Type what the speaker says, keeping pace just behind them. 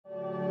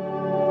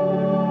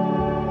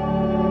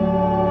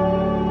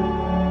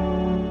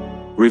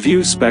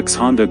Review specs: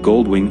 Honda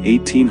Goldwing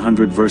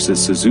 1800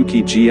 vs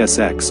Suzuki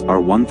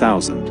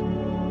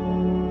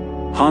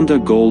GSX-R1000. Honda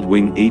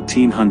Goldwing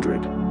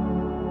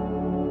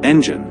 1800.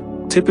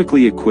 Engine: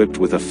 typically equipped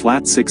with a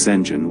flat 6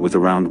 engine with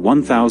around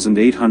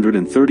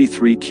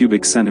 1,833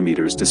 cubic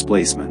centimeters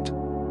displacement.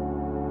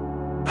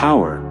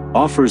 Power: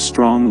 offers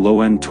strong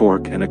low-end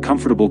torque and a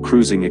comfortable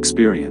cruising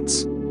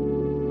experience.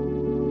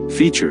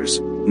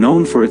 Features: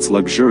 known for its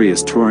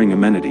luxurious touring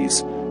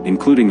amenities,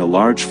 including a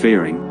large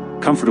fairing,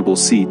 comfortable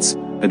seats,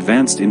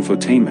 advanced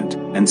infotainment,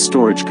 and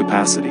storage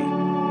capacity.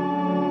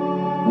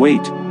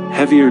 Weight: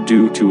 heavier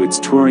due to its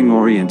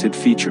touring-oriented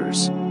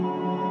features.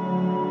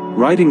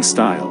 Riding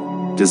style: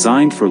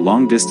 designed for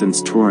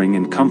long-distance touring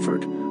and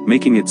comfort,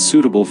 making it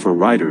suitable for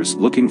riders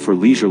looking for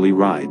leisurely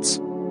rides.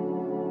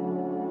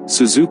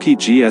 Suzuki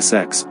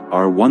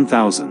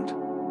GSX-R1000.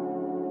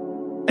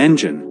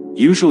 Engine: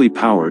 usually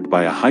powered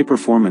by a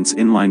high-performance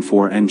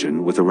inline-four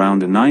engine with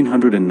around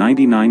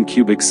 999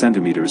 cubic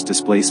centimeters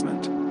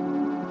displacement.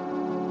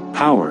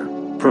 Power: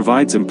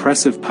 provides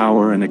impressive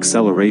power and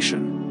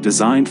acceleration,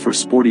 designed for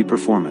sporty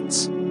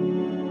performance.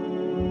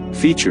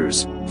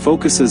 Features: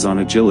 focuses on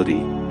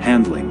agility,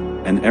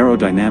 handling, and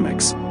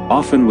aerodynamics,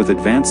 often with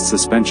advanced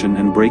suspension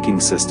and braking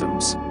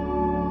systems.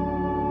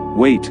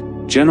 Weight: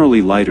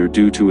 generally lighter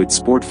due to its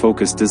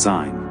sport-focused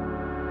design.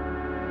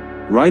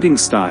 Riding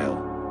style: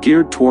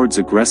 geared towards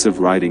aggressive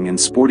riding and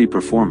sporty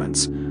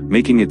performance,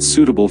 making it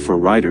suitable for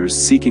riders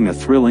seeking a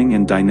thrilling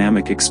and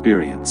dynamic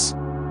experience.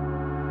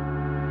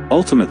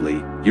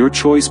 Ultimately, your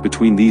choice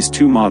between these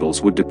two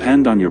models would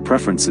depend on your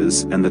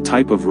preferences and the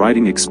type of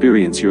riding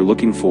experience you're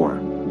looking for.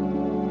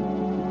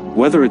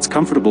 Whether it's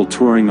comfortable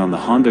touring on the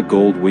Honda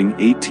Goldwing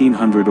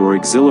 1800 or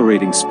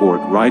exhilarating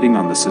sport riding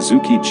on the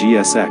Suzuki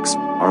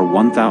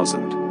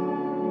GSX-R1000.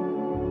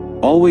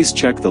 Always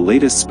check the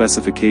latest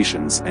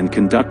specifications and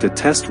conduct a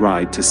test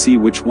ride to see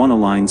which one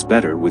aligns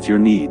better with your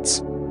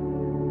needs.